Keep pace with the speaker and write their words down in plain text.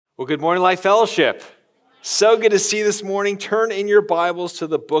Well, good morning, Life Fellowship. So good to see you this morning. Turn in your Bibles to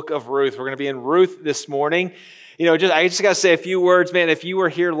the Book of Ruth. We're going to be in Ruth this morning. I just got to say a few words, man. If you were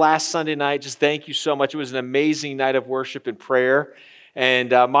here last Sunday night, just thank you so much. It was an amazing night of worship and prayer. And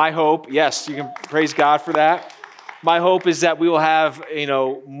my hope, yes, you can praise God for that. My hope is that we will have,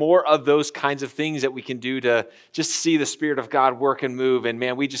 more of those kinds of things that we can do to just see the Spirit of God work and move. And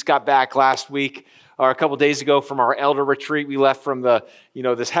man, we just got back last week or a couple days ago from our elder retreat. We left from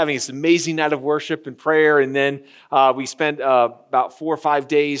having this amazing night of worship and prayer. And then we spent about 4 or 5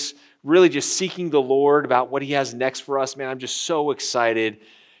 days really just seeking the Lord about what He has next for us. Man, I'm just so excited.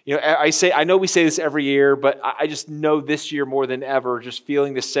 I know we say this every year, but I just know this year more than ever, just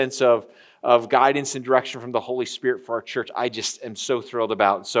feeling this sense of guidance and direction from the Holy Spirit for our church, I just am so thrilled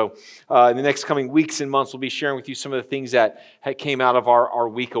about. And so in the next coming weeks and months, we'll be sharing with you some of the things that came out of our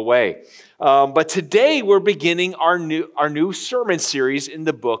week away. But today we're beginning our new sermon series in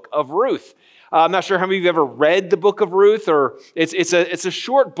the Book of Ruth. I'm not sure how many of you have ever read the Book of Ruth, or it's a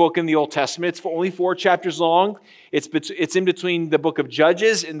short book in the Old Testament. It's only 4 chapters long. It's in between the Book of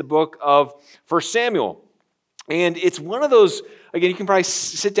Judges and the Book of 1 Samuel. And it's one of those, again, you can probably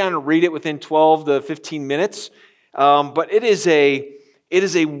sit down and read it within 12 to 15 minutes, but it is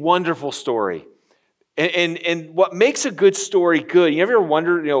a wonderful story. And what makes a good story good, you ever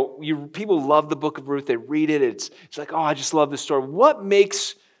wonder, people love the Book of Ruth, they read it, it's like, oh, I just love this story. What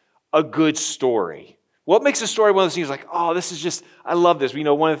makes a good story? What makes a story one of those things like, oh, this is just, I love this.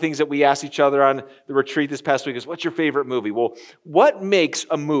 One of the things that we asked each other on the retreat this past week is, what's your favorite movie? Well, what makes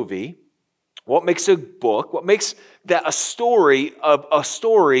a movie? What makes a book? What makes that a story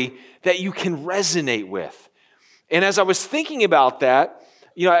that you can resonate with? And as I was thinking about that,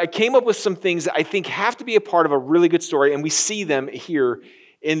 I came up with some things that I think have to be a part of a really good story, and we see them here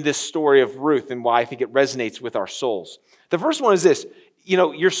in this story of Ruth and why I think it resonates with our souls. The first one is this: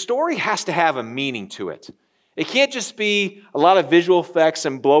 your story has to have a meaning to it. It can't just be a lot of visual effects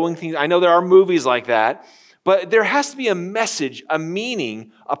and blowing things. I know there are movies like that. But there has to be a message, a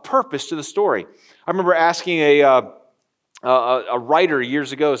meaning, a purpose to the story. I remember asking a writer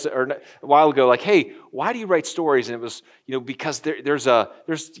years ago, or a while ago, like, hey, why do you write stories? And it was, because there's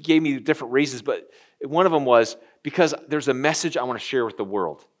gave me different reasons, but one of them was because there's a message I want to share with the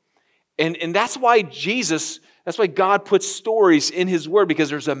world. And that's why God puts stories in His Word, because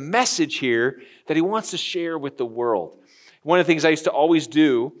there's a message here that He wants to share with the world. One of the things I used to always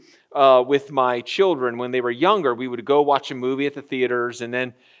do with my children when they were younger, we would go watch a movie at the theaters, and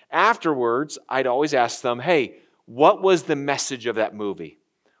then afterwards, I'd always ask them, hey, what was the message of that movie?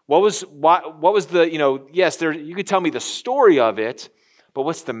 What was the, yes, you could tell me the story of it, but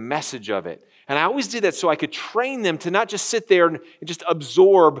what's the message of it? And I always did that so I could train them to not just sit there and just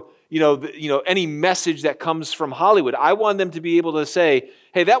absorb, any message that comes from Hollywood. I wanted them to be able to say,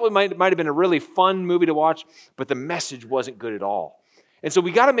 hey, that might have been a really fun movie to watch, but the message wasn't good at all. And so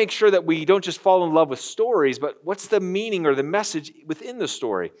we got to make sure that we don't just fall in love with stories, but what's the meaning or the message within the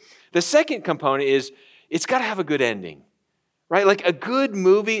story? The second component is it's got to have a good ending, right? Like a good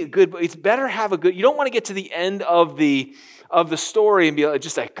movie, it's better have a good. You don't want to get to the end of the story and be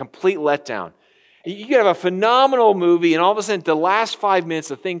just a complete letdown. You could have a phenomenal movie, and all of a sudden, the last 5 minutes,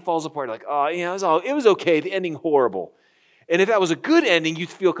 the thing falls apart. Like, oh, it was okay. The ending horrible. And if that was a good ending, you'd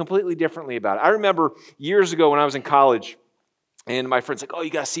feel completely differently about it. I remember years ago when I was in college. And my friend's like, oh, you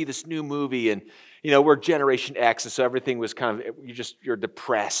got to see this new movie. And, we're Generation X. And so everything was kind of, you're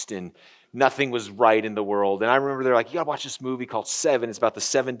depressed and nothing was right in the world. And I remember they're like, you got to watch this movie called Seven. It's about the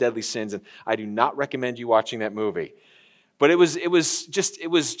 7 deadly sins. And I do not recommend you watching that movie. But it was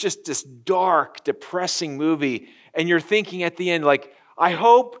just this dark, depressing movie. And you're thinking at the end, like, I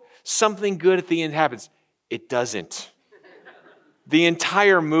hope something good at the end happens. It doesn't. The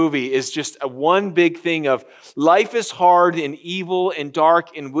entire movie is just one big thing of life is hard and evil and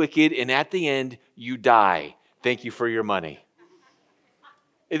dark and wicked, and at the end, you die. Thank you for your money.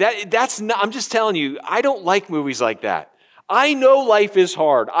 I'm just telling you, I don't like movies like that. I know life is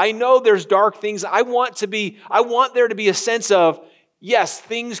hard. I know there's dark things. I want there to be a sense of, yes,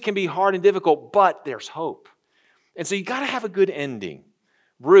 things can be hard and difficult, but there's hope. And so you got to have a good ending.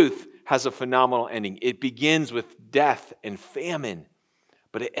 Ruth has a phenomenal ending. It begins with death and famine,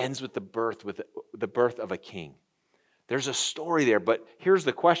 but it ends with the birth of a king. There's a story there, but here's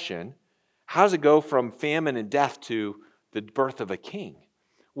the question. How does it go from famine and death to the birth of a king?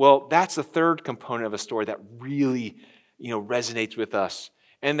 Well, that's the third component of a story that really, resonates with us.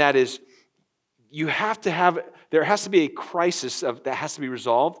 And that is, there has to be a crisis that has to be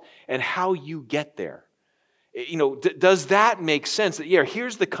resolved, and how you get there. Does that make sense? That,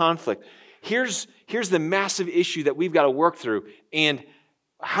 here's the conflict. Here's the massive issue that we've got to work through. And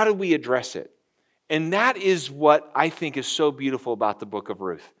how do we address it? And that is what I think is so beautiful about the book of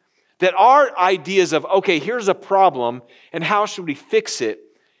Ruth. That our ideas of, okay, here's a problem, and how should we fix it,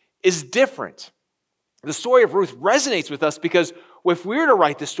 is different. The story of Ruth resonates with us because if we were to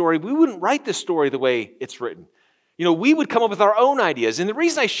write this story, we wouldn't write this story the way it's written. We would come up with our own ideas. And the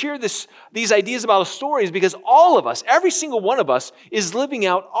reason I share these ideas about a story is because all of us, every single one of us, is living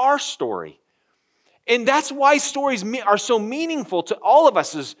out our story. And that's why stories are so meaningful to all of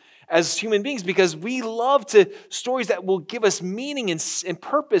us as human beings, because we love stories that will give us meaning and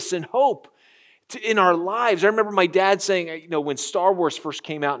purpose and hope in our lives. I remember my dad saying, when Star Wars first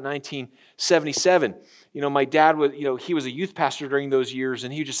came out in 1977, my dad he was a youth pastor during those years,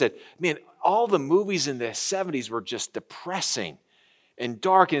 and he just said, man, all the movies in the 70s were just depressing and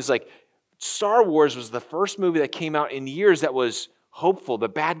dark. And it's like Star Wars was the first movie that came out in years that was hopeful. The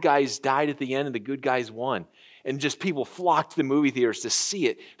bad guys died at the end and the good guys won. And just people flocked to the movie theaters to see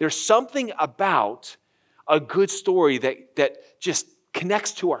it. There's something about a good story that just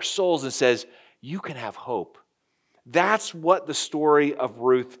connects to our souls and says, you can have hope. That's what the story of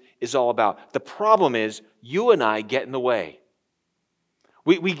Ruth is all about. The problem is, you and I get in the way.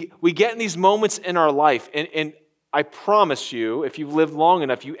 We get in these moments in our life, and I promise you, if you've lived long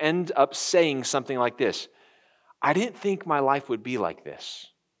enough, you end up saying something like this: I didn't think my life would be like this.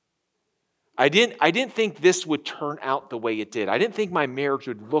 I didn't think this would turn out the way it did. I didn't think my marriage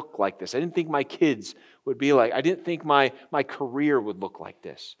would look like this. I didn't think my kids would be like. I didn't think my career would look like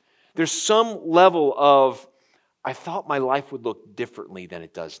this. There's some level of, I thought my life would look differently than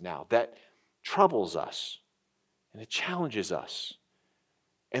it does now. That troubles us, and it challenges us.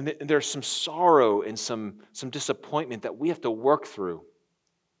 And there's some sorrow and some disappointment that we have to work through.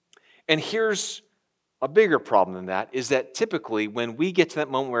 And here's a bigger problem than that, is that typically when we get to that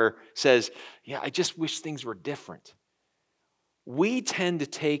moment where it says, yeah, I just wish things were different, we tend to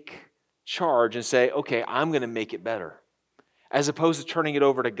take charge and say, okay, I'm going to make it better. As opposed to turning it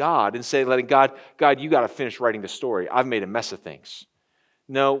over to God and letting God, you got to finish writing the story. I've made a mess of things.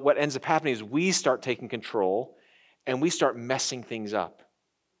 No, what ends up happening is we start taking control and we start messing things up.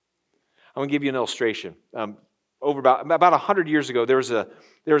 I'm going to give you an illustration. Over about 100 years ago, there was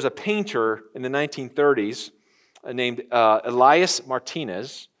a painter in the 1930s named Elias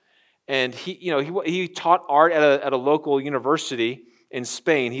Martinez, and he taught art at a local university in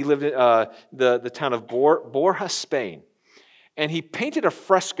Spain. He lived in the town of Borja, Spain. And he painted a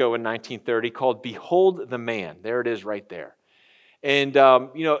fresco in 1930 called "Behold the Man." There it is right there. And,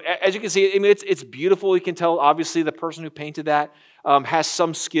 as you can see, it's beautiful. You can tell, obviously, the person who painted that has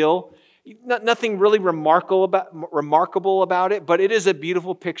some skill. Nothing really remarkable about it, but it is a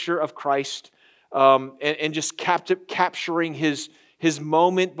beautiful picture of Christ and just capturing his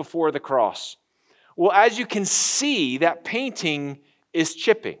moment before the cross. Well, as you can see, that painting is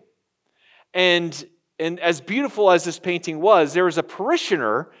chipping. And as beautiful as this painting was, there was a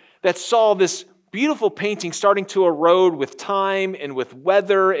parishioner that saw this beautiful painting starting to erode with time and with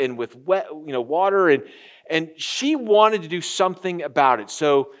weather and with water, and she wanted to do something about it.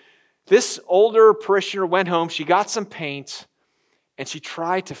 So this older parishioner went home, she got some paint, and she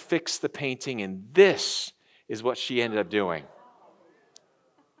tried to fix the painting, and this is what she ended up doing.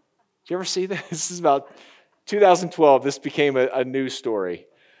 Did you ever see this? This is about 2012. This became a news story.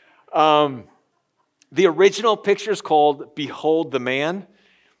 The original picture is called "Behold the Man."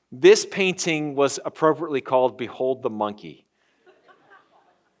 This painting was appropriately called "Behold the Monkey."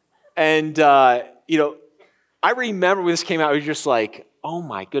 And, I remember when this came out, it was just like, oh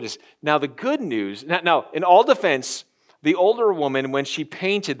my goodness. Now the good news, now in all defense, the older woman, when she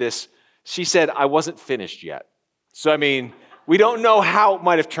painted this, she said, I wasn't finished yet. So, we don't know how it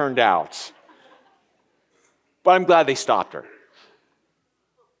might have turned out. But I'm glad they stopped her.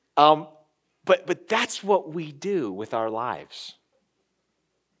 But that's what we do with our lives.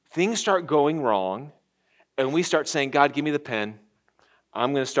 Things start going wrong, and we start saying, God, give me the pen.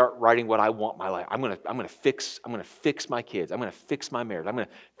 I'm going to start writing what I want my life. I'm going to fix my kids. I'm going to fix my marriage. I'm going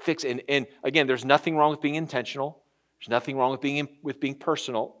to fix and again, there's nothing wrong with being intentional. There's nothing wrong with being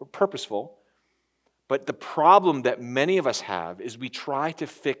personal or purposeful. But the problem that many of us have is we try to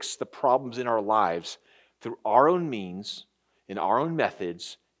fix the problems in our lives through our own means, in our own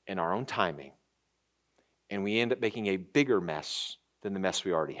methods, and our own timing. And we end up making a bigger mess than the mess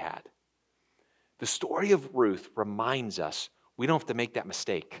we already had. The story of Ruth reminds us we don't have to make that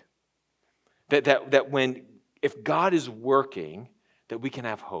mistake. If God is working, that we can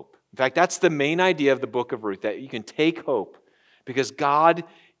have hope. In fact, that's the main idea of the book of Ruth, that you can take hope because God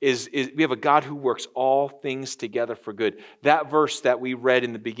we have a God who works all things together for good. That verse that we read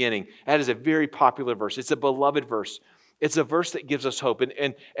in the beginning, that is a very popular verse. It's a beloved verse. It's a verse that gives us hope.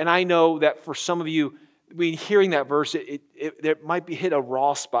 And I know that for some of you, hearing that verse, it might be hit a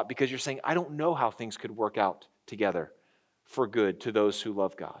raw spot because you're saying, I don't know how things could work out together for good to those who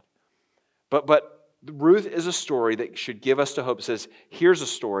love God. But Ruth is a story that should give us to hope. It says, here's a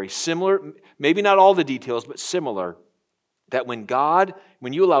story, similar, maybe not all the details, but similar, that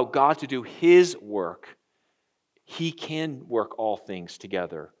when you allow God to do His work, He can work all things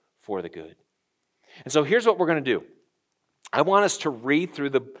together for the good. And so here's what we're going to do. I want us to read through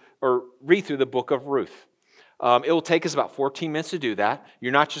the book of Ruth. It will take us about 14 minutes to do that.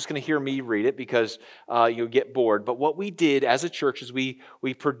 You're not just going to hear me read it because you'll get bored. But what we did as a church is we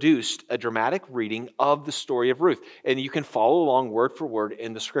produced a dramatic reading of the story of Ruth. And you can follow along word for word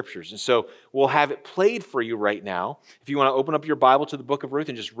in the scriptures. And so we'll have it played for you right now. If you want to open up your Bible to the book of Ruth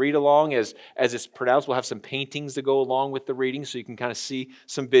and just read along as it's pronounced, we'll have some paintings that go along with the reading so you can kind of see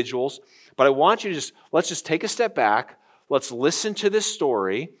some visuals. But I want you to let's just take a step back. Let's listen to this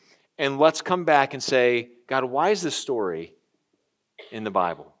story. And let's come back and say, God, why is this story in the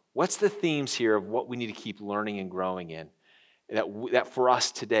Bible? What's the themes here of what we need to keep learning and growing in that for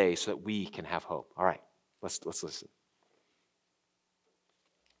us today so that we can have hope? All right, let's listen.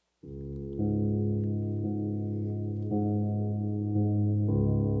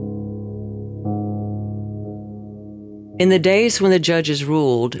 In the days when the judges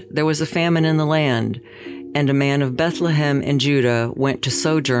ruled, there was a famine in the land, and a man of Bethlehem in Judah went to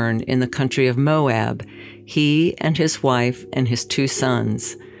sojourn in the country of Moab, he and his wife and his 2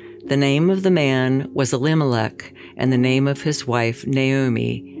 sons. The name of the man was Elimelech, and the name of his wife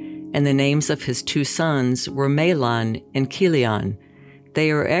Naomi, and the names of his 2 sons were Mahlon and Chilion.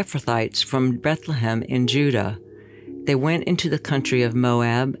 They are Ephrathites from Bethlehem in Judah. They went into the country of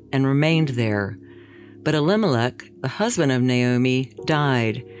Moab and remained there. But Elimelech, the husband of Naomi,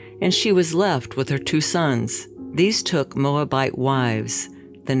 died, and she was left with her 2 sons. These took Moabite wives.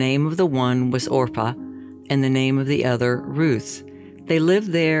 The name of the one was Orpah, and the name of the other Ruth. They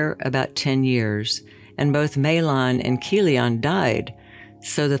lived there about 10 years, and both Mahlon and Chilion died,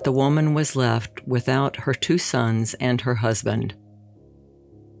 so that the woman was left without her 2 sons and her husband.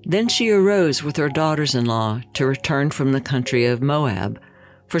 Then she arose with her daughters-in-law to return from the country of Moab,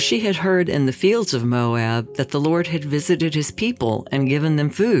 for she had heard in the fields of Moab that the Lord had visited His people and given them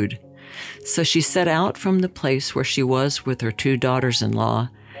food. So she set out from the place where she was with her 2 daughters-in-law,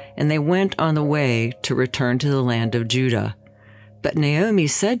 and they went on the way to return to the land of Judah. But Naomi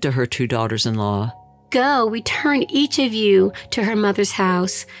said to her 2 daughters-in-law, Go, return each of you to her mother's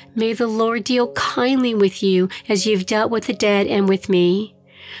house. May the Lord deal kindly with you as you've dealt with the dead and with me.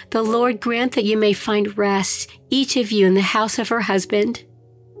 The Lord grant that you may find rest, each of you in the house of her husband.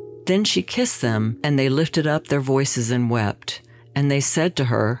 Then she kissed them, and they lifted up their voices and wept. And they said to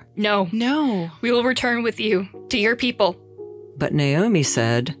her, No, we will return with you to your people. But Naomi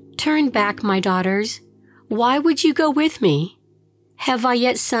said, Turn back, my daughters. Why would you go with me? Have I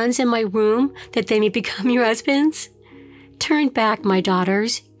yet sons in my womb that they may become your husbands? Turn back, my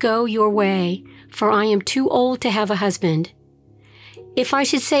daughters, go your way, for I am too old to have a husband. If I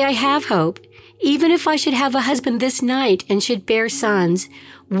should say I have hope, even if I should have a husband this night and should bear sons,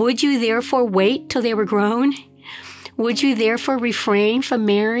 would you therefore wait till they were grown? Would you therefore refrain from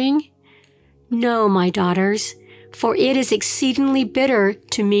marrying? No, my daughters, for it is exceedingly bitter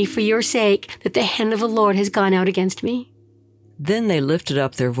to me for your sake that the hand of the Lord has gone out against me. Then they lifted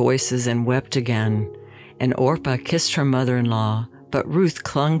up their voices and wept again. And Orpah kissed her mother-in-law, but Ruth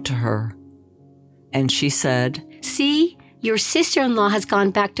clung to her. And she said, See, your sister-in-law has gone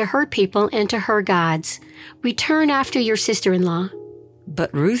back to her people and to her gods. Return after your sister-in-law.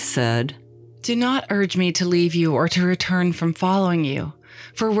 But Ruth said, Do not urge me to leave you or to return from following you.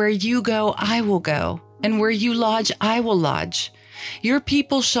 For where you go, I will go, and where you lodge, I will lodge. Your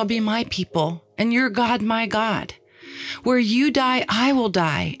people shall be my people, and your God my God. Where you die, I will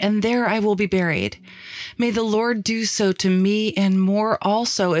die, and there I will be buried. May the Lord do so to me and more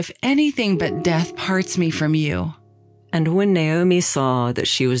also, if anything but death parts me from you. And when Naomi saw that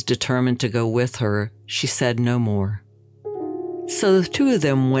she was determined to go with her, she said no more. So the 2 of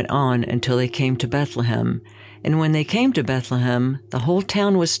them went on until they came to Bethlehem. And when they came to Bethlehem, the whole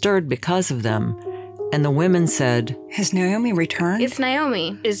town was stirred because of them. And the women said, Has Naomi returned? It's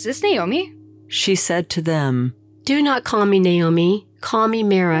Naomi. Is this Naomi? She said to them, Do not call me Naomi, call me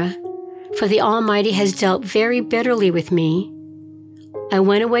Mara, for the Almighty has dealt very bitterly with me. I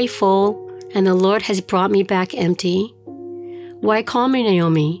went away full, and the Lord has brought me back empty. Why call me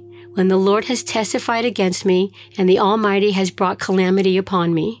Naomi, when the Lord has testified against me, and the Almighty has brought calamity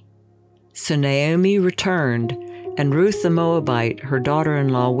upon me? So Naomi returned, and Ruth the Moabite, her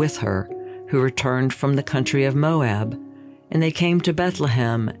daughter-in-law, with her, who returned from the country of Moab. and they came to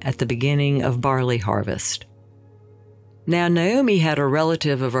Bethlehem at the beginning of barley harvest. Now Naomi had a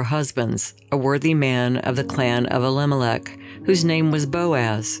relative of her husband's, a worthy man of the clan of Elimelech, whose name was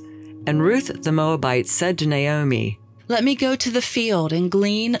Boaz. And Ruth the Moabite said to Naomi, Let me go to the field and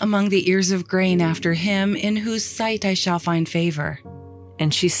glean among the ears of grain after him in whose sight I shall find favor.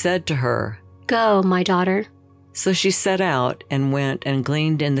 And she said to her, Go, my daughter. So she set out and went and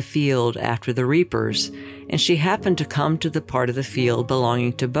gleaned in the field after the reapers, and she happened to come to the part of the field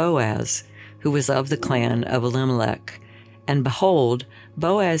belonging to Boaz, who was of the clan of Elimelech. And behold,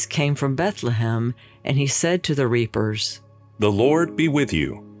 Boaz came from Bethlehem, and he said to the reapers, The Lord be with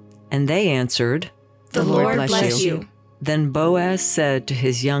you. And they answered, The Lord bless you. Then Boaz said to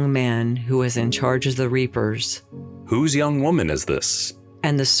his young man who was in charge of the reapers, Whose young woman is this?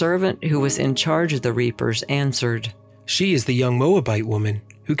 and the servant who was in charge of the reapers answered, She is the young Moabite woman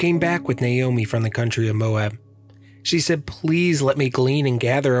who came back with Naomi from the country of Moab. She said, Please let me glean and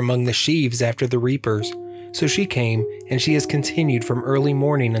gather among the sheaves after the reapers. So she came, and she has continued from early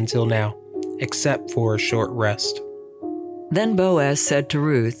morning until now, except for a short rest. Then Boaz said to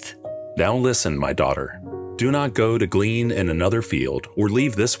Ruth, Now listen, my daughter. Do not go to glean in another field or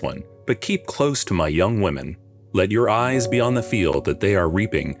leave this one, but keep close to my young women. Let your eyes be on the field that they are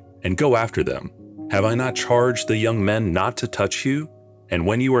reaping, and go after them. Have I not charged the young men not to touch you? And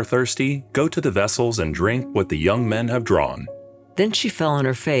when you are thirsty, go to the vessels and drink what the young men have drawn. Then she fell on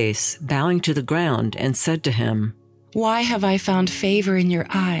her face, bowing to the ground, and said to him, Why have I found favor in your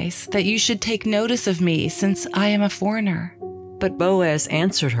eyes, that you should take notice of me, since I am a foreigner? But Boaz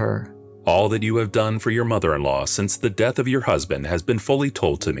answered her, All that you have done for your mother-in-law since the death of your husband has been fully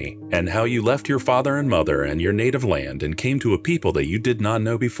told to me, and how you left your father and mother and your native land and came to a people that you did not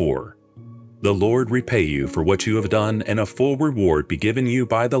know before. The Lord repay you for what you have done, and a full reward be given you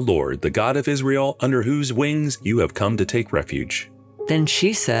by the Lord, the God of Israel, under whose wings you have come to take refuge. Then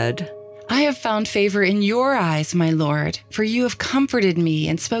she said, I have found favor in your eyes, my Lord, for you have comforted me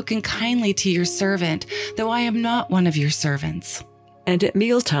and spoken kindly to your servant, though I am not one of your servants. And at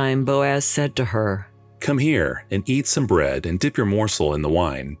mealtime Boaz said to her, Come here and eat some bread and dip your morsel in the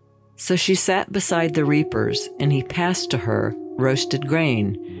wine. So she sat beside the reapers, and he passed to her roasted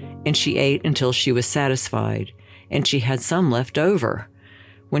grain, and she ate until she was satisfied, and she had some left over.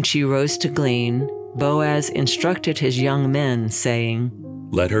 When she rose to glean, Boaz instructed his young men, saying,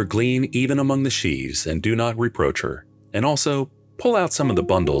 Let her glean even among the sheaves, and do not reproach her. And also pull out some of the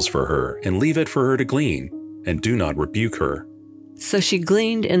bundles for her, and leave it for her to glean, and do not rebuke her. So she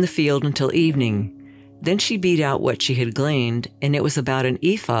gleaned in the field until evening. Then she beat out what she had gleaned, and it was about an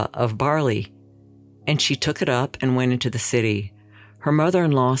ephah of barley. And she took it up and went into the city. Her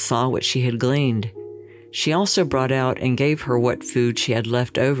mother-in-law saw what she had gleaned. She also brought out and gave her what food she had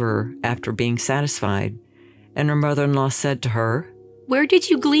left over after being satisfied. And her mother-in-law said to her, Where did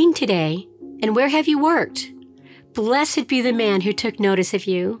you glean today? And where have you worked? Blessed be the man who took notice of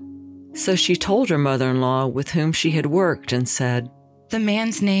you. So she told her mother-in-law with whom she had worked and said, The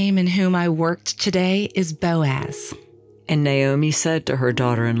man's name in whom I worked today is Boaz. And Naomi said to her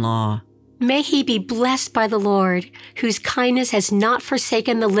daughter-in-law, May he be blessed by the Lord, whose kindness has not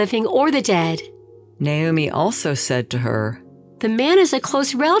forsaken the living or the dead. Naomi also said to her, The man is a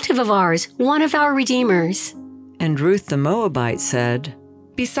close relative of ours, one of our redeemers. And Ruth the Moabite said,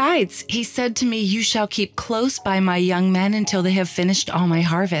 Besides, he said to me, You shall keep close by my young men until they have finished all my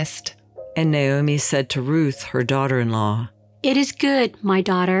harvest. And Naomi said to Ruth, her daughter-in-law, It is good, my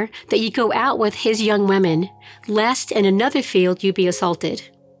daughter, that you go out with his young women, lest in another field you be assaulted.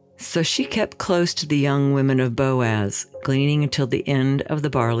 So she kept close to the young women of Boaz, gleaning until the end of the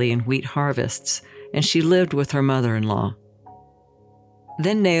barley and wheat harvests, and she lived with her mother-in-law.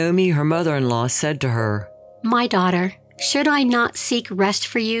 Then Naomi, her mother-in-law, said to her, My daughter, should I not seek rest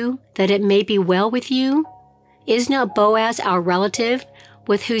for you, that it may be well with you? Is not Boaz our relative,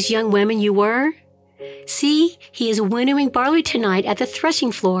 with whose young women you were? See, he is winnowing barley tonight at the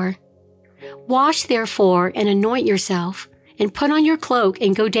threshing floor. Wash, therefore, and anoint yourself, and put on your cloak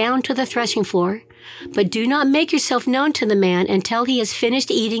and go down to the threshing floor. But do not make yourself known to the man until he has finished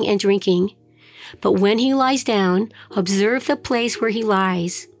eating and drinking. But when he lies down, observe the place where he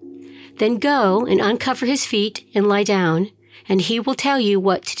lies. Then go and uncover his feet and lie down, and he will tell you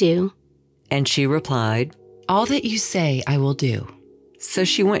what to do. And she replied, All that you say I will do. So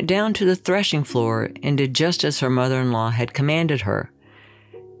she went down to the threshing floor and did just as her mother-in-law had commanded her.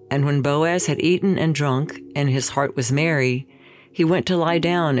 And when Boaz had eaten and drunk, and his heart was merry, he went to lie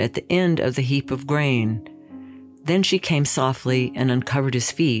down at the end of the heap of grain. Then she came softly and uncovered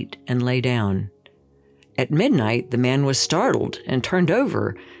his feet and lay down. At midnight the man was startled and turned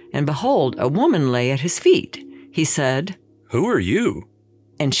over, and behold, a woman lay at his feet. He said, Who are you?"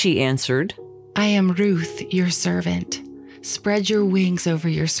 And she answered, I am Ruth, your servant. Spread your wings over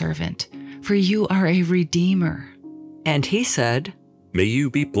your servant, for you are a redeemer. And he said, "May you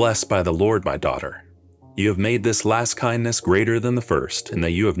be blessed by the Lord, my daughter. You have made this last kindness greater than the first, in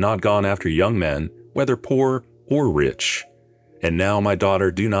that you have not gone after young men, whether poor or rich. And now, my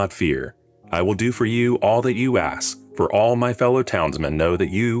daughter, do not fear. I will do for you all that you ask, for all my fellow townsmen know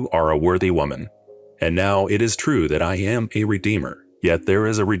that you are a worthy woman. And now it is true that I am a redeemer, yet there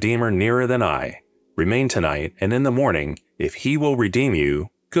is a redeemer nearer than I. Remain tonight, and in the morning, if he will redeem you,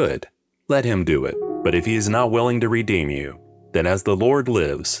 good, let him do it. But if he is not willing to redeem you, then as the Lord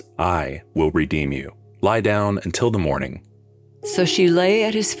lives, I will redeem you. Lie down until the morning." So she lay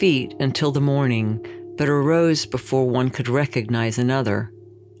at his feet until the morning, but arose before one could recognize another.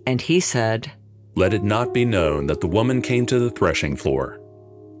 And he said, "Let it not be known that the woman came to the threshing floor."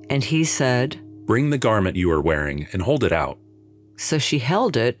 And he said, "Bring the garment you are wearing and hold it out." So she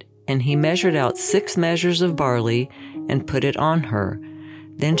held it, and he measured out 6 measures of barley and put it on her.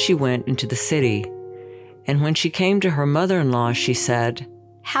 Then she went into the city. And when she came to her mother-in-law, she said,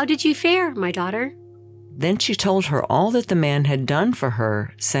 How did you fare, my daughter? Then she told her all that the man had done for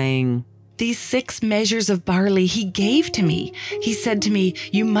her, saying, These 6 measures of barley he gave to me. He said to me,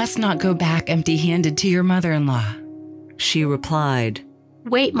 you must not go back empty-handed to your mother-in-law. She replied,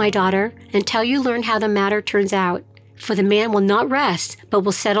 Wait, my daughter, until you learn how the matter turns out. For the man will not rest, but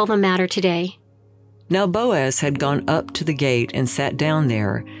will settle the matter today. Now Boaz had gone up to the gate and sat down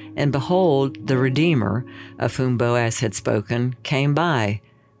there, and behold, the Redeemer, of whom Boaz had spoken, came by.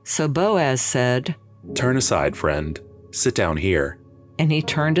 So Boaz said, "Turn aside, friend. Sit down here." And he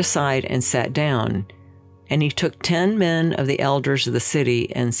turned aside and sat down. And he took 10 men of the elders of the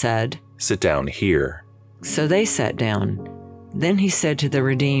city and said, "Sit down here." So they sat down. Then he said to the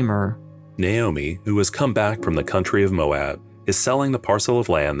Redeemer, Naomi, who has come back from the country of Moab, is selling the parcel of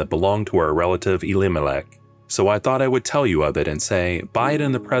land that belonged to our relative Elimelech. So I thought I would tell you of it and say, buy it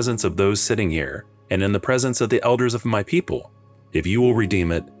in the presence of those sitting here, and in the presence of the elders of my people. If you will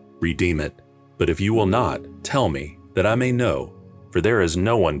redeem it, redeem it. But if you will not, tell me, that I may know. For there is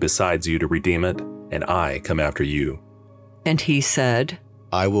no one besides you to redeem it, and I come after you. And he said,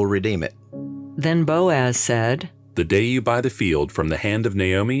 I will redeem it. Then Boaz said, The day you buy the field from the hand of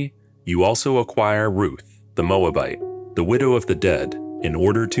Naomi, you also acquire Ruth, the Moabite, the widow of the dead, in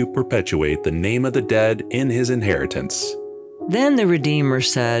order to perpetuate the name of the dead in his inheritance. Then the Redeemer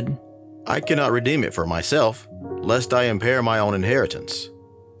said, I cannot redeem it for myself, lest I impair my own inheritance.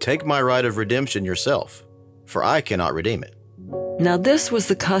 Take my right of redemption yourself, for I cannot redeem it. Now this was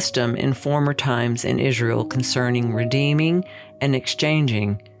the custom in former times in Israel concerning redeeming and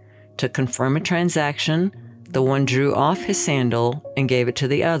exchanging. To confirm a transaction, the one drew off his sandal and gave it to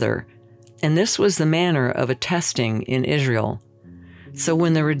the other. And this was the manner of attesting in Israel. So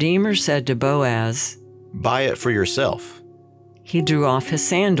when the Redeemer said to Boaz, Buy it for yourself, he drew off his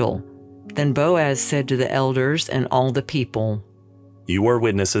sandal. Then Boaz said to the elders and all the people, You are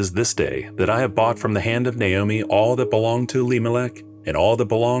witnesses this day that I have bought from the hand of Naomi all that belonged to Elimelech, and all that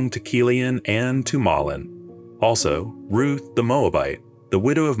belonged to Chilion and to Mahlon. Also, Ruth the Moabite, the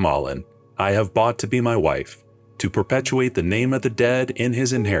widow of Mahlon, I have bought to be my wife, to perpetuate the name of the dead in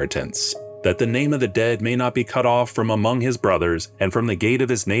his inheritance, that the name of the dead may not be cut off from among his brothers and from the gate of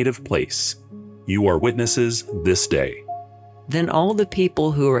his native place. You are witnesses this day. Then all the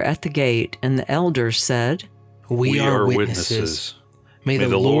people who were at the gate and the elders said, We are witnesses. May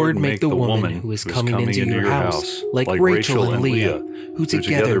the Lord make the woman who is coming into your house like Rachel and Leah, who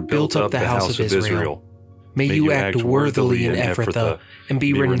together built up the house of Israel. May you act worthily in Ephrathah and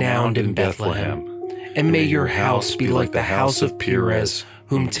be renowned in Bethlehem. And may your house be like the house of Perez,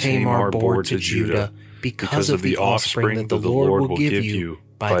 whom Tamar bore to Judah, because of the offspring that the Lord will give you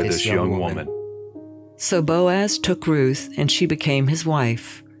by this young woman. So Boaz took Ruth, and she became his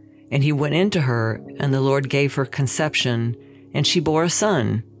wife. And he went into her, and the Lord gave her conception, and she bore a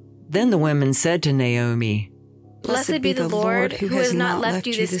son. Then the women said to Naomi, Blessed be the Lord, who has not left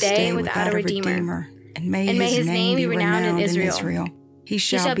you this day without a redeemer. And may his name be renowned in Israel. He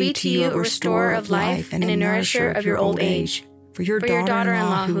shall be to you a restorer of life and a nourisher of your old age. For your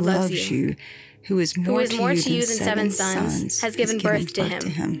daughter-in-law who loves you, who is more to you than 7 sons, has given birth to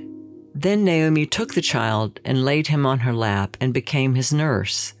him. Then Naomi took the child and laid him on her lap and became his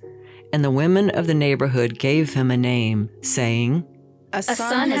nurse. And the women of the neighborhood gave him a name, saying, A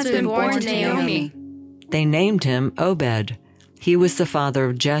son has been born to Naomi. They named him Obed. He was the father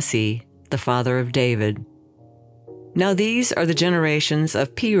of Jesse, the father of David. Now these are the generations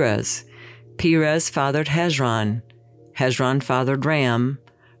of Perez. Perez fathered Hezron. Hezron fathered Ram.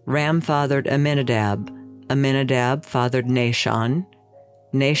 Ram fathered Amminadab. Aminadab fathered Nahshon.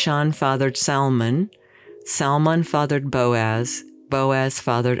 Nahshon fathered Salmon. Salmon fathered Boaz. Boaz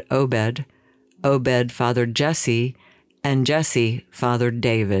fathered Obed. Obed fathered Jesse. And Jesse fathered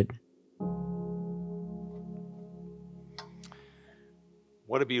David.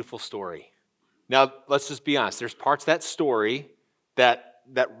 What a beautiful story. Now, let's just be honest. There's parts of that story that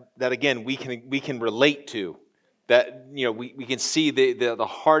again, we can relate to. That, we can see the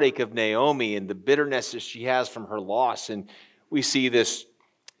heartache of Naomi and the bitterness that she has from her loss. And we see the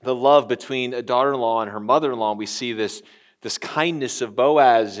love between a daughter-in-law and her mother-in-law. We see this kindness of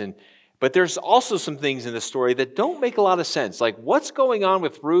Boaz. But there's also some things in the story that don't make a lot of sense. Like, what's going on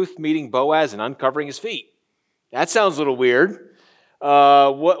with Ruth meeting Boaz and uncovering his feet? That sounds a little weird.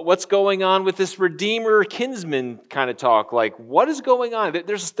 What's going on with this Redeemer kinsman kind of talk? Like, what is going on?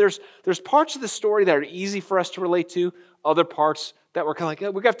 There's parts of the story that are easy for us to relate to, other parts that we're kind of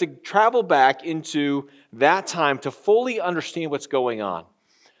like, we have to travel back into that time to fully understand what's going on.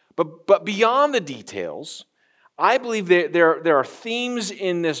 But beyond the details, I believe there are themes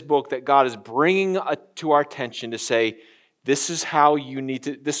in this book that God is bringing to our attention to say, this is how you need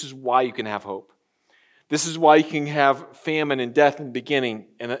to, this is why you can have hope. This is why you can have famine and death in the beginning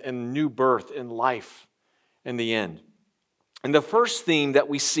and new birth and life in the end. And the first theme that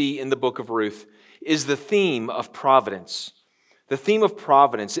we see in the book of Ruth is the theme of providence. The theme of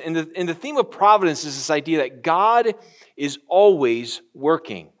providence. And the theme of providence is this idea that God is always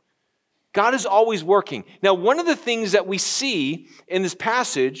working. God is always working. Now, one of the things that we see in this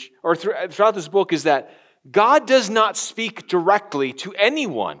passage or throughout this book is that God does not speak directly to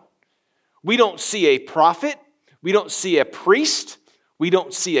anyone. We don't see a prophet. We don't see a priest. We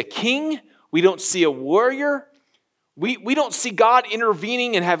don't see a king. We don't see a warrior. We don't see God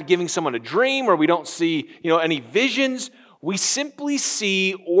intervening and giving someone a dream, or we don't see any visions. We simply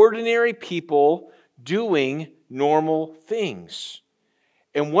see ordinary people doing normal things.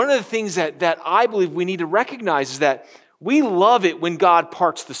 And one of the things that I believe we need to recognize is that we love it when God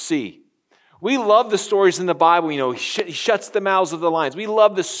parts the sea. We love the stories in the Bible, He shuts the mouths of the lions. We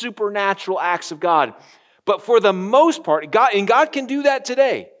love the supernatural acts of God. But for the most part, God can do that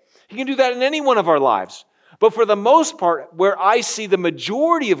today. He can do that in any one of our lives. But for the most part, where I see the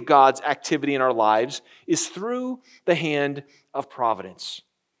majority of God's activity in our lives is through the hand of providence.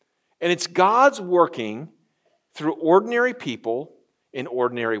 And it's God's working through ordinary people in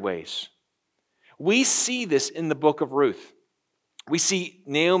ordinary ways. We see this in the book of Ruth. We see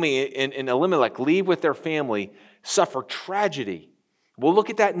Naomi and Elimelech leave with their family, suffer tragedy. We'll look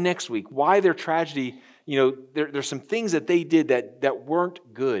at that next week, why their tragedy, there's some things that they did that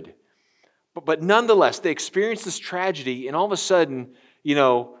weren't good. But nonetheless, they experienced this tragedy, and all of a sudden,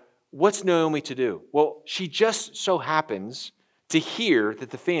 what's Naomi to do? Well, she just so happens to hear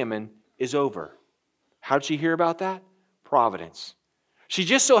that the famine is over. How did she hear about that? Providence. She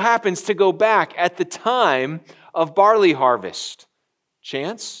just so happens to go back at the time of barley harvest.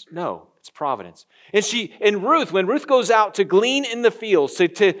 Chance? No, it's providence. And Ruth, when Ruth goes out to glean in the fields,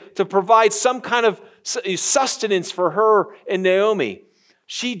 to provide some kind of sustenance for her and Naomi,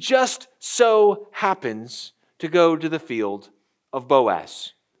 she just so happens to go to the field of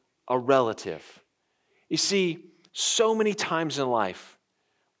Boaz, a relative. You see, so many times in life,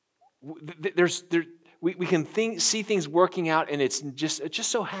 we can see things working out, and it just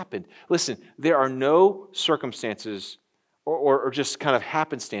so happened. Listen, there are no circumstances or just kind of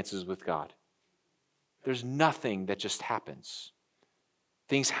happenstances with God. There's nothing that just happens.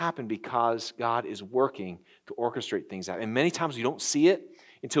 Things happen because God is working to orchestrate things out. And many times we don't see it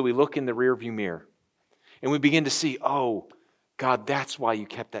until we look in the rearview mirror. And we begin to see, oh, God, that's why you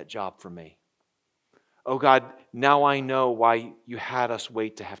kept that job for me. Oh, God, now I know why you had us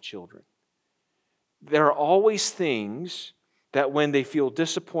wait to have children. There are always things that when they feel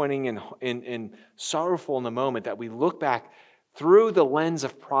disappointing and sorrowful in the moment, that we look back through the lens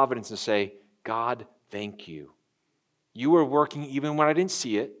of providence and say, God, thank you. You were working even when I didn't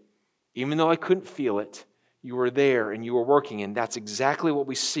see it, even though I couldn't feel it. You were there and you were working, and that's exactly what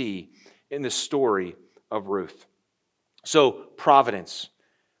we see in the story of Ruth. So, providence.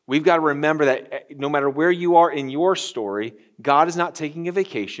 We've got to remember that no matter where you are in your story, God is not taking a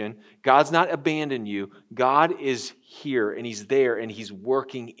vacation. God's not abandoned you. God is here, and He's there, and He's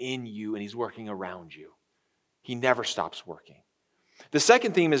working in you, and He's working around you. He never stops working. The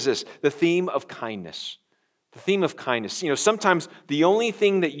second theme is this, the theme of kindness. The theme of kindness. Sometimes the only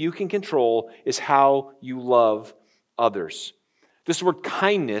thing that you can control is how you love others. This word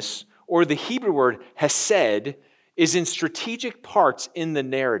kindness, or the Hebrew word hesed, is in strategic parts in the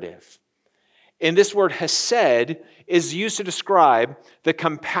narrative. And this word hesed is used to describe the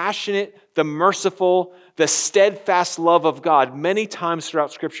compassionate, the merciful, the steadfast love of God many times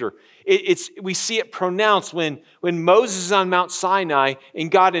throughout Scripture. We see it pronounced when Moses is on Mount Sinai and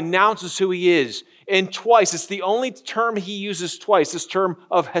God announces who he is. And twice, it's the only term he uses twice, this term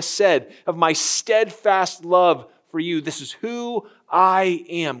of hesed, of my steadfast love for you. This is who I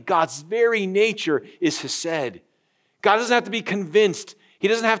am. God's very nature is hesed. God doesn't have to be convinced. He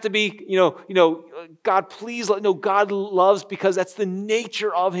doesn't have to be, God, please let. No, God loves because that's the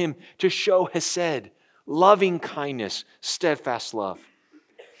nature of him, to show hesed, loving kindness, steadfast love.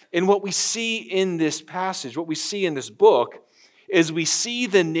 And what we see in this passage, what we see in this book, is we see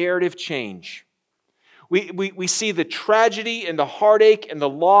the narrative change. We see the tragedy and the heartache and the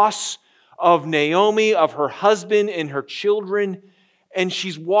loss of Naomi, of her husband and her children, and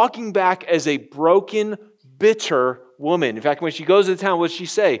she's walking back as a broken, bitter woman. In fact, when she goes to the town, what does she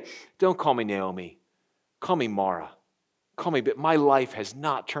say? Don't call me Naomi. Call me Mara. Call me, but my life has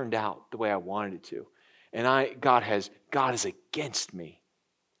not turned out the way I wanted it to. And God is against me.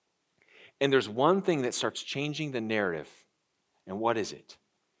 And there's one thing that starts changing the narrative. And what is it?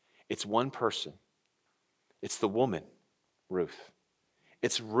 It's one person. It's the woman, Ruth.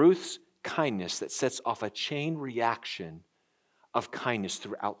 It's Ruth's kindness that sets off a chain reaction of kindness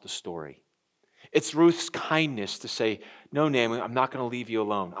throughout the story. It's Ruth's kindness to say, no, Naomi, I'm not going to leave you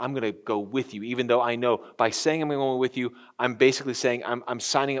alone. I'm going to go with you, even though I know by saying I'm going to go with you, I'm basically saying I'm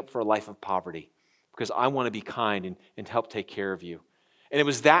signing up for a life of poverty because I want to be kind and help take care of you. And it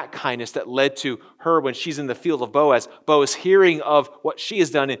was that kindness that led to her when she's in the field of Boaz hearing of what she has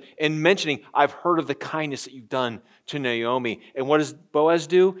done and mentioning, I've heard of the kindness that you've done to Naomi. And what does Boaz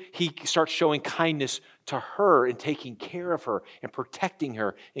do? He starts showing kindness to her and taking care of her and protecting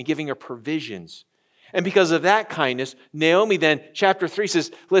her and giving her provisions. And because of that kindness, Naomi then, chapter 3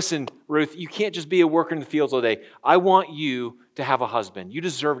 says, listen, Ruth, you can't just be a worker in the fields all day. I want you to have a husband. You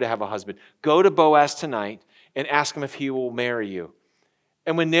deserve to have a husband. Go to Boaz tonight and ask him if he will marry you.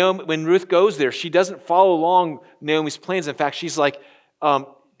 And when Ruth goes there, she doesn't follow along Naomi's plans. In fact, she's like,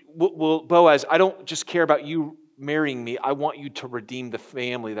 well, Boaz, I don't just care about you marrying me. I want you to redeem the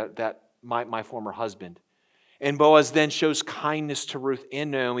family that my former husband. And Boaz then shows kindness to Ruth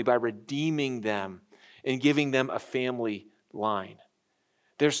and Naomi by redeeming them and giving them a family line.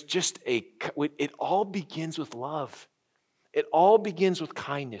 There's just it all begins with love. It all begins with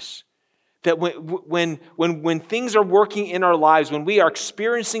kindness. That when things are working in our lives, when we are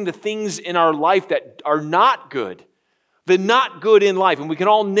experiencing the things in our life that are not good, the not good in life, and we can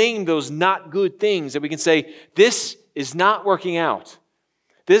all name those not good things, that we can say, this is not working out.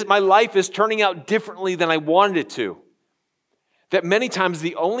 My life is turning out differently than I wanted it to. That many times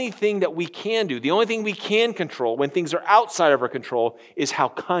the only thing that we can do, the only thing we can control when things are outside of our control is how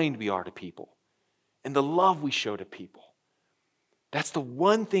kind we are to people and the love we show to people. That's the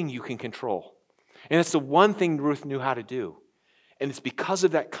one thing you can control. And it's the one thing Ruth knew how to do. And it's because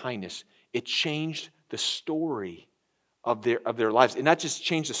of that kindness, it changed the story of their lives. It not just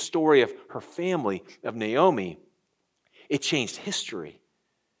changed the story of her family, of Naomi, it changed history.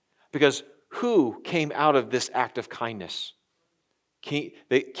 Because who came out of this act of kindness?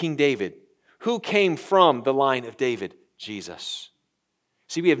 King David. Who came from the line of David? Jesus.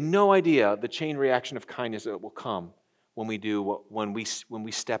 See, we have no idea the chain reaction of kindness that will come when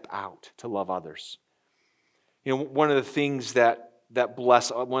we step out to love others. You know, one of the things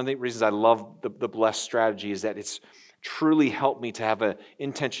one of the reasons I love the bless strategy is that it's truly helped me to have an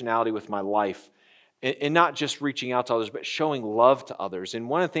intentionality with my life and not just reaching out to others, but showing love to others. And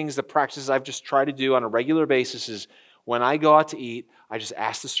one of the things, the practices I've just tried to do on a regular basis is when I go out to eat, I just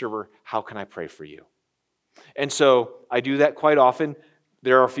ask the server, how can I pray for you? And so I do that quite often.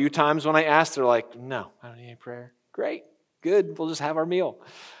 There are a few times when I ask, they're like, no, I don't need any prayer. Great, good, we'll just have our meal.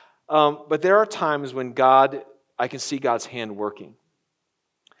 But there are times when I can see God's hand working.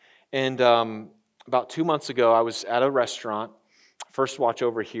 And about 2 months ago, I was at a restaurant, First Watch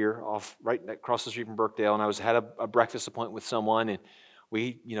over here, right across the street from Birkdale, and I had a breakfast appointment with someone, and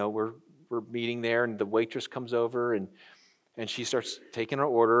we're meeting there, and the waitress comes over, and she starts taking our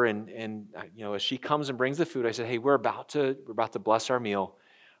order, and as she comes and brings the food, I said, hey, we're about to bless our meal.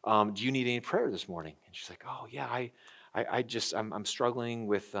 Do you need any prayer this morning? And she's like, oh yeah, I'm struggling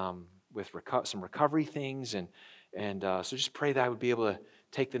with some recovery things, and so just pray that I would be able to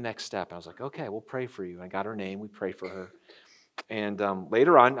take the next step. And I was like, okay, we'll pray for you. And I got her name. We prayed for her. And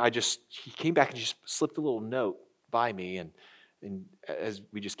later on, she came back and just slipped a little note by me, and as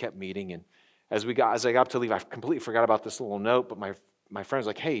we just kept meeting, and as I got up to leave, I completely forgot about this little note. But my friend was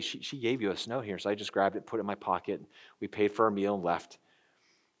like, hey, she gave you this note here. So I just grabbed it, put it in my pocket, and we paid for our meal and left.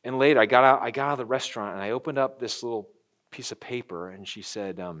 And later, I got out of the restaurant, and I opened up this little piece of paper, and she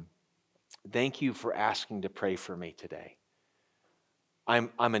said, thank you for asking to pray for me today.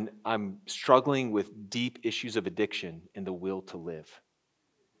 I'm struggling with deep issues of addiction and the will to live.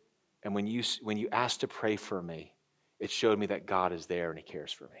 And when you asked to pray for me, it showed me that God is there and he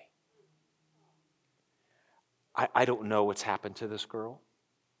cares for me. I don't know what's happened to this girl,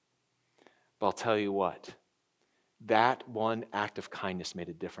 but I'll tell you what, that one act of kindness made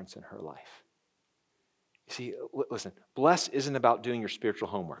a difference in her life. See, listen, bless isn't about doing your spiritual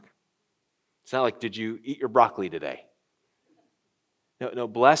homework. It's not like, did you eat your broccoli today? No,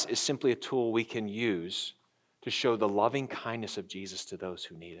 bless is simply a tool we can use to show the loving kindness of Jesus to those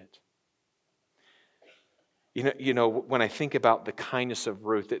who need it. You know, when I think about the kindness of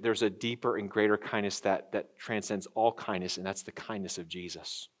Ruth, there's a deeper and greater kindness that transcends all kindness, and that's the kindness of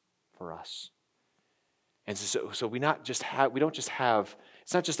Jesus for us. And so we don't just have,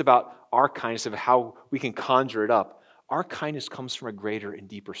 it's not just about our kindness of how we can conjure it up. Our kindness comes from a greater and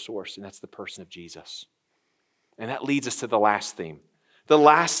deeper source, and that's the person of Jesus. And that leads us to the last theme. The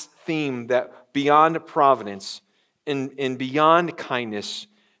last theme that beyond providence and beyond kindness,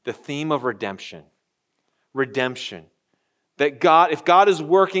 the theme of redemption. Redemption. That God, if God is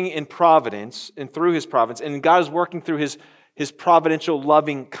working in providence and through his providence, and God is working through his providential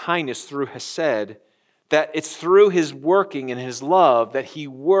loving kindness through Hesed, that it's through his working and his love that he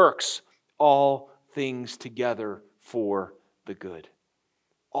works all things together for the good.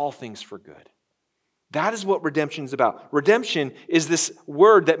 All things for good. That is what redemption is about. Redemption is this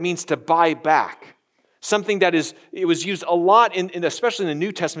word that means to buy back. Something that it was used a lot, especially in the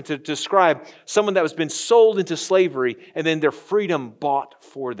New Testament, to describe someone that has been sold into slavery and then their freedom bought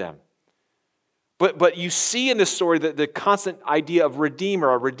for them. But you see in this story the constant idea of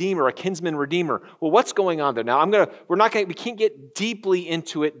redeemer, a kinsman redeemer. Well, what's going on there? Now, we can't get deeply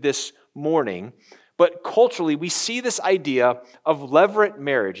into it this morning, but culturally we see this idea of levirate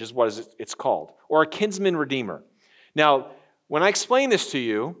marriage is what it's called, or a kinsman redeemer. Now, when I explain this to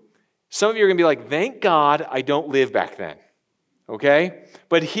you, some of you are going to be like, thank God I don't live back then, okay?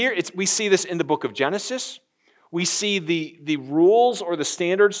 But here we see this in the book of Genesis. We see the rules or the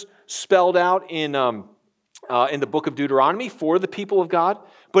standards spelled out in the book of Deuteronomy for the people of God.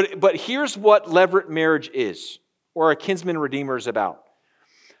 But here's what levirate marriage is, or a kinsman redeemer is about.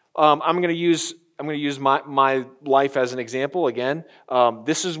 I'm going to use my life as an example again.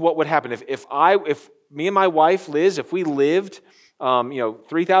 This is what would happen if me and my wife Liz, if we lived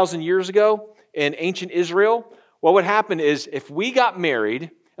 3,000 years ago in ancient Israel, what would happen is if we got married,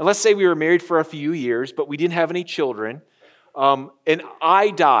 and let's say we were married for a few years, but we didn't have any children, and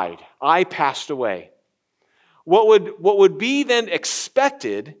I died, I passed away. What would be then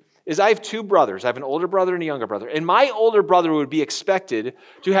expected is I have two brothers. I have an older brother and a younger brother. And my older brother would be expected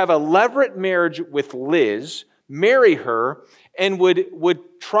to have a levirate marriage with Liz, marry her, and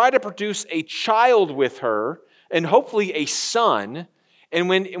would try to produce a child with her, and hopefully a son. And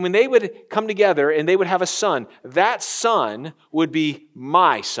when they would come together and they would have a son, that son would be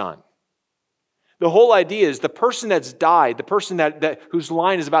my son. The whole idea is the person that's died, the person whose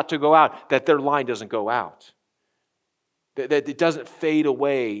line is about to go out, that their line doesn't go out. That it doesn't fade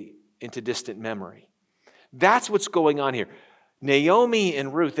away into distant memory. That's what's going on here. Naomi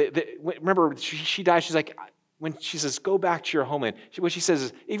and Ruth, remember, she died, she's like, when she says, go back to your homeland, what she says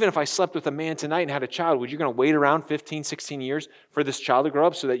is, even if I slept with a man tonight and had a child, would you going to wait around 15, 16 years for this child to grow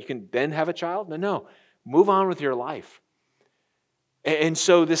up so that you can then have a child? No. Move on with your life. And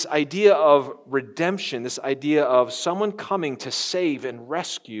so this idea of redemption, this idea of someone coming to save and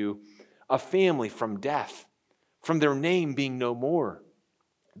rescue a family from death, from their name being no more,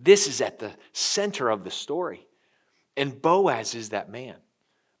 this is at the center of the story. And Boaz is that man.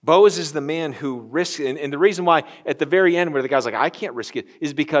 Boaz is the man who risks it. And the reason why at the very end where the guy's like, I can't risk it,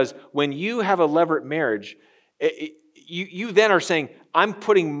 is because when you have a levirate marriage, you then are saying, I'm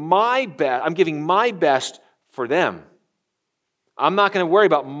giving my best for them. I'm not going to worry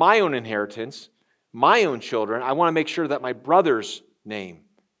about my own inheritance, my own children. I want to make sure that my brother's name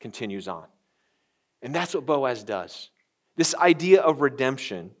continues on. And that's what Boaz does. This idea of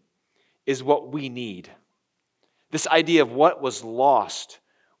redemption is what we need. This idea of what was lost,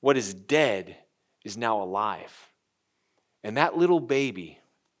 what is dead, is now alive. And that little baby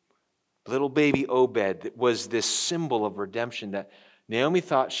Obed, was this symbol of redemption that Naomi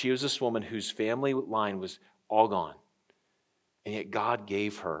thought she was this woman whose family line was all gone. And yet God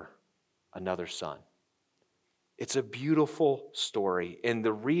gave her another son. It's a beautiful story. And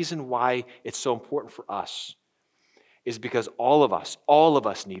the reason why it's so important for us is because all of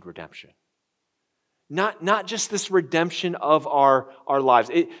us need redemption. Not just this redemption of our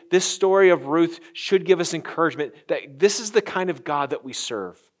lives. This story of Ruth should give us encouragement that this is the kind of God that we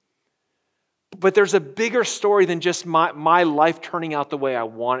serve. But there's a bigger story than just my life turning out the way I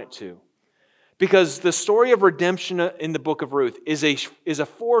want it to. Because the story of redemption in the book of Ruth is a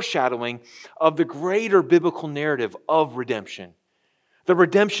foreshadowing of the greater biblical narrative of redemption. The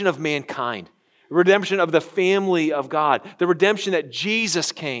redemption of mankind. The redemption of the family of God. The redemption that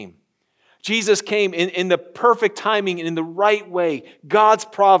Jesus came. Jesus came in the perfect timing and in the right way. God's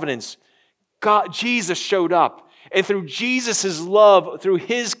providence. Jesus showed up. And through Jesus' love, through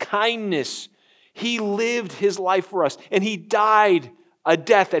His kindness, He lived His life for us. And He died a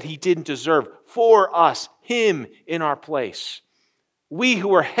death that He didn't deserve for us, Him in our place. We who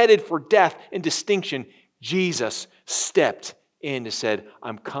were headed for death and distinction, Jesus stepped in and said,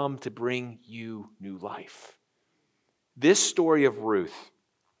 I'm come to bring you new life. This story of Ruth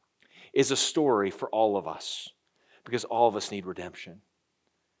is a story for all of us because all of us need redemption.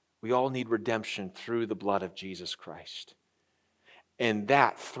 We all need redemption through the blood of Jesus Christ. And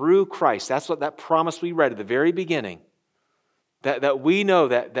that through Christ, that's what that promise we read at the very beginning, that we know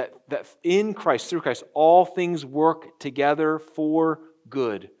that in Christ, through Christ, all things work together for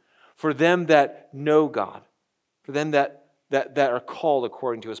good, for them that know God, for them that are called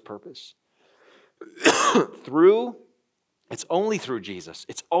according to His purpose. It's only through Jesus.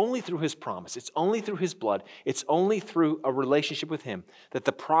 It's only through His promise. It's only through His blood. It's only through a relationship with Him that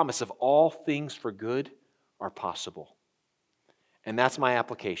the promise of all things for good are possible. And that's my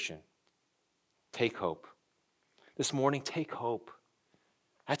application. Take hope. This morning, take hope.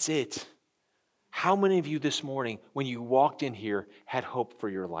 That's it. How many of you this morning, when you walked in here, had hope for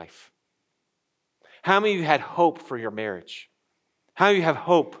your life? How many of you had hope for your marriage? How many of you have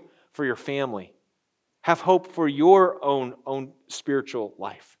hope for your family? Have hope for your own spiritual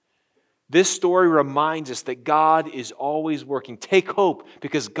life? This story reminds us that God is always working. Take hope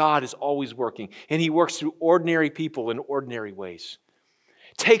because God is always working. And He works through ordinary people in ordinary ways.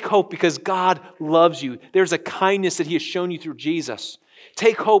 Take hope because God loves you. There's a kindness that He has shown you through Jesus.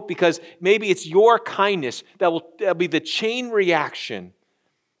 Take hope because maybe it's your kindness that'll be the chain reaction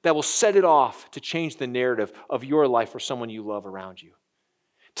that will set it off to change the narrative of your life for someone you love around you.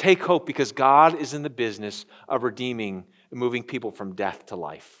 Take hope because God is in the business of redeeming and moving people from death to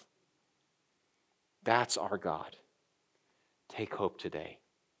life. That's our God. Take hope today.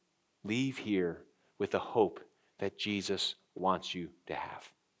 Leave here with the hope that Jesus wants you to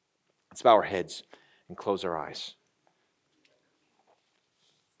have. Let's bow our heads and close our eyes.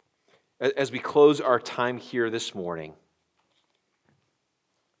 As we close our time here this morning,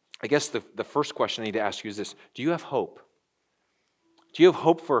 I guess the first question I need to ask you is this: do you have hope? Do you have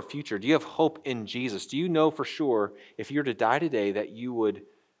hope for a future? Do you have hope in Jesus? Do you know for sure if you're to die today that you would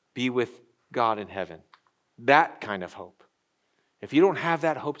be with God in heaven? That kind of hope. If you don't have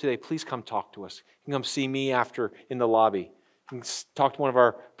that hope today, please come talk to us. You can come see me after in the lobby. You can talk to one of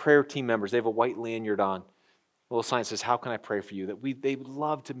our prayer team members. They have a white lanyard on. A little sign says, how can I pray for you? They would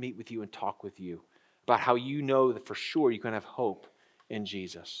love to meet with you and talk with you about how you know that for sure you can have hope in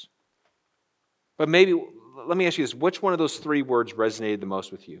Jesus. But maybe, let me ask you this. Which one of those three words resonated the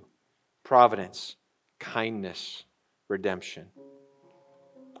most with you? Providence, kindness, redemption.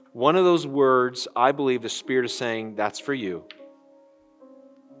 One of those words, I believe the Spirit is saying, that's for you.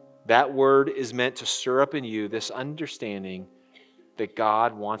 That word is meant to stir up in you this understanding that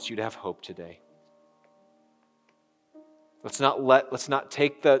God wants you to have hope today. Let's not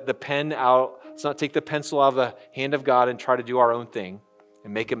take the pen out, let's not take the pencil out of the hand of God and try to do our own thing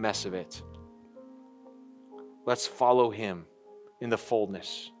and make a mess of it. Let's follow Him in the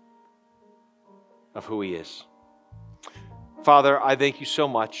fullness of who He is. Father, I thank you so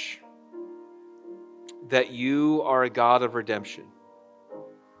much that you are a God of redemption.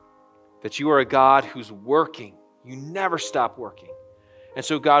 That you are a God who's working. You never stop working. And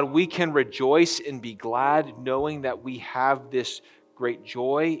so, God, we can rejoice and be glad knowing that we have this great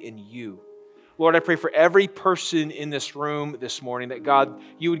joy in you. Lord, I pray for every person in this room this morning that, God,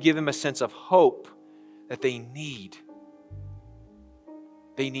 you would give them a sense of hope that they need.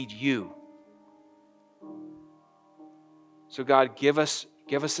 They need you. So, God, give us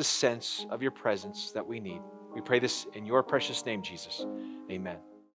a sense of your presence that we need. We pray this in your precious name, Jesus. Amen.